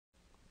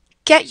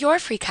Get your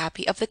free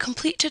copy of the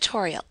complete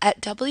tutorial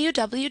at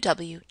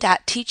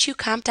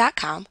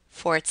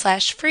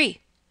www.teachucomp.com/free.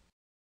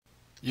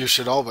 You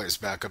should always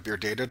back up your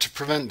data to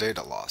prevent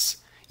data loss.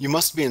 You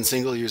must be in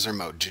single-user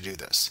mode to do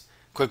this.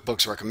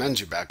 QuickBooks recommends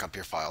you back up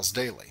your files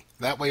daily.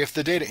 That way, if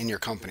the data in your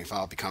company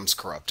file becomes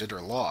corrupted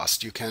or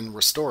lost, you can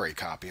restore a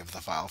copy of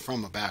the file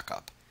from a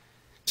backup.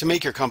 To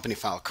make your company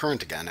file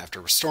current again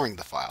after restoring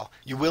the file,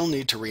 you will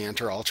need to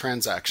re-enter all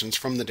transactions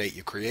from the date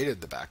you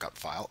created the backup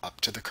file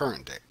up to the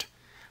current date.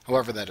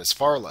 However, that is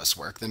far less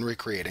work than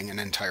recreating an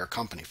entire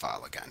company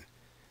file again.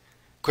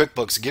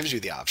 QuickBooks gives you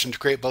the option to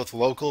create both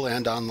local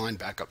and online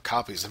backup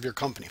copies of your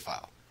company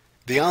file.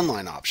 The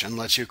online option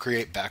lets you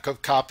create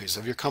backup copies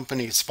of your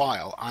company's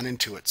file on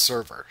Intuit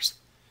servers.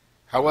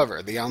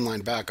 However, the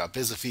online backup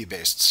is a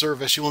fee-based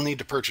service you will need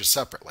to purchase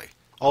separately.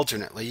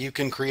 Alternately, you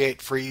can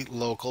create free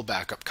local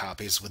backup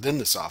copies within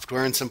the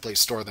software and simply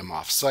store them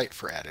off-site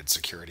for added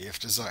security if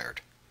desired.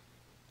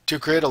 To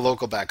create a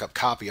local backup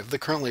copy of the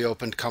currently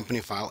opened company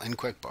file in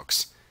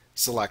QuickBooks,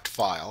 select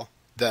File,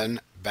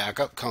 then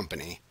Backup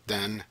Company,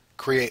 then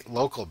Create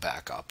Local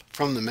Backup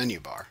from the menu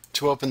bar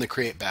to open the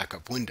Create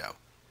Backup window.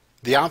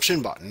 The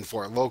Option button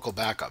for Local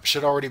Backup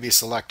should already be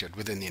selected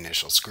within the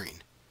initial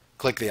screen.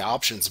 Click the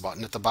Options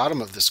button at the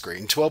bottom of the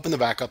screen to open the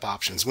Backup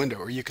Options window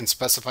where you can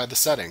specify the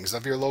settings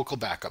of your local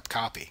backup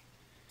copy.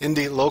 In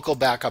the Local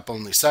Backup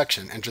Only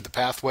section, enter the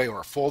pathway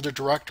or folder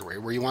directory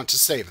where you want to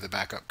save the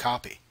backup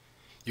copy.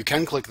 You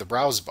can click the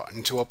Browse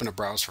button to open a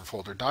Browse for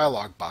Folder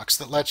dialog box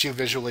that lets you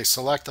visually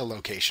select the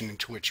location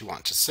into which you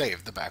want to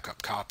save the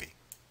backup copy.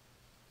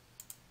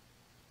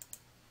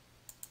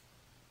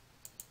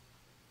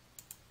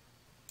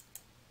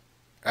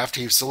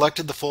 After you've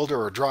selected the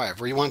folder or drive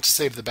where you want to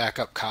save the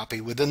backup copy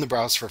within the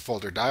Browse for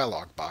Folder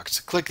dialog box,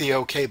 click the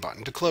OK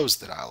button to close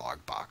the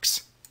dialog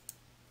box.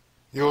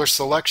 Your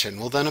selection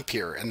will then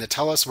appear in the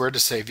Tell us where to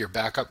save your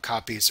backup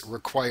copy's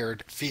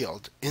required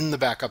field in the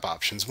Backup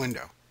Options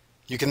window.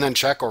 You can then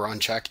check or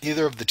uncheck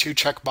either of the two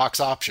checkbox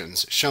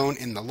options shown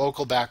in the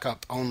Local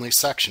Backup Only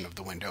section of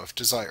the window if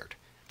desired.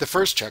 The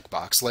first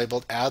checkbox,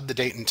 labeled Add the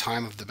date and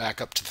time of the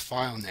backup to the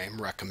file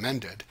name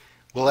recommended,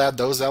 will add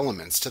those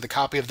elements to the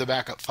copy of the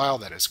backup file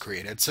that is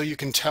created so you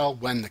can tell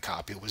when the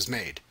copy was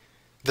made.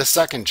 The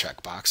second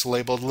checkbox,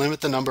 labeled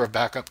Limit the number of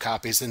backup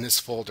copies in this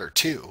folder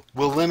to,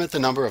 will limit the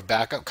number of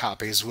backup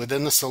copies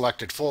within the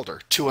selected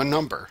folder to a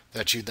number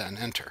that you then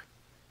enter.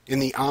 In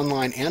the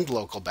Online and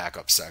Local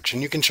Backup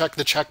section, you can check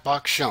the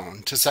checkbox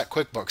shown to set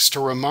QuickBooks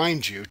to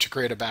remind you to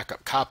create a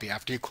backup copy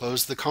after you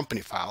close the company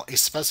file a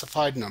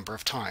specified number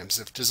of times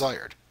if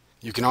desired.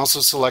 You can also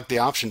select the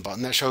option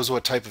button that shows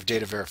what type of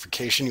data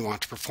verification you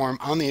want to perform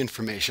on the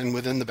information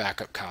within the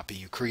backup copy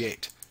you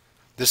create.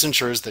 This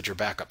ensures that your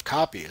backup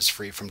copy is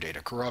free from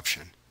data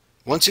corruption.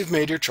 Once you've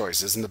made your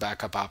choices in the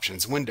Backup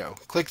Options window,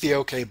 click the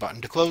OK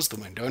button to close the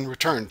window and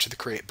return to the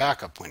Create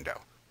Backup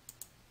window.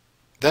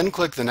 Then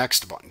click the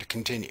Next button to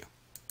continue.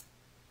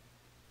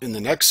 In the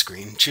next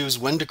screen, choose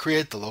when to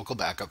create the local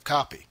backup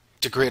copy.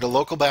 To create a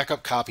local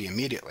backup copy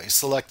immediately,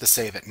 select the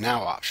Save It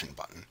Now option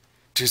button.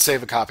 To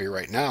save a copy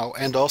right now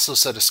and also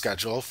set a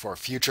schedule for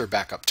future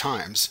backup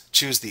times,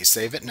 choose the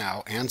Save It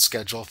Now and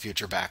Schedule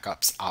Future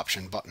Backups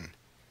option button.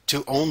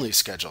 To only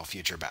schedule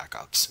future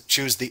backups,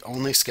 choose the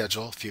Only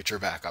Schedule Future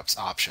Backups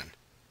option.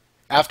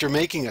 After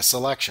making a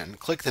selection,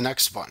 click the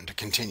Next button to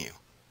continue.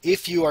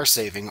 If you are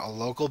saving a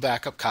local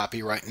backup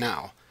copy right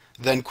now,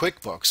 then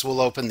QuickBooks will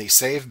open the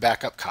Save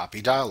Backup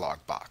Copy dialog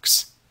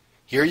box.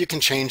 Here you can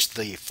change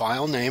the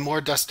file name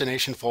or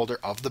destination folder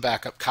of the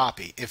backup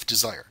copy if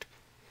desired.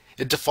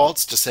 It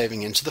defaults to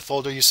saving into the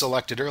folder you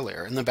selected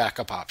earlier in the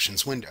Backup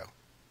Options window.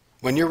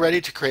 When you're ready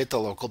to create the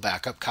local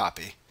backup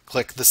copy,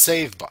 click the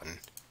Save button.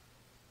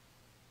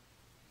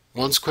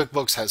 Once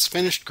QuickBooks has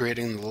finished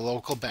creating the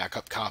local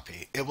backup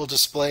copy, it will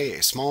display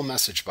a small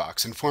message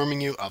box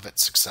informing you of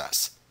its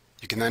success.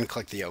 You can then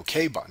click the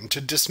OK button to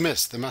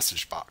dismiss the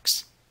message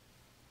box.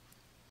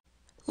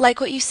 Like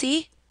what you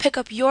see? Pick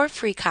up your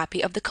free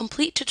copy of the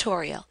complete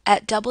tutorial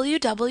at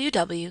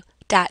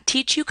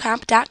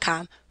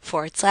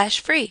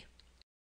www.teachucomp.com/free.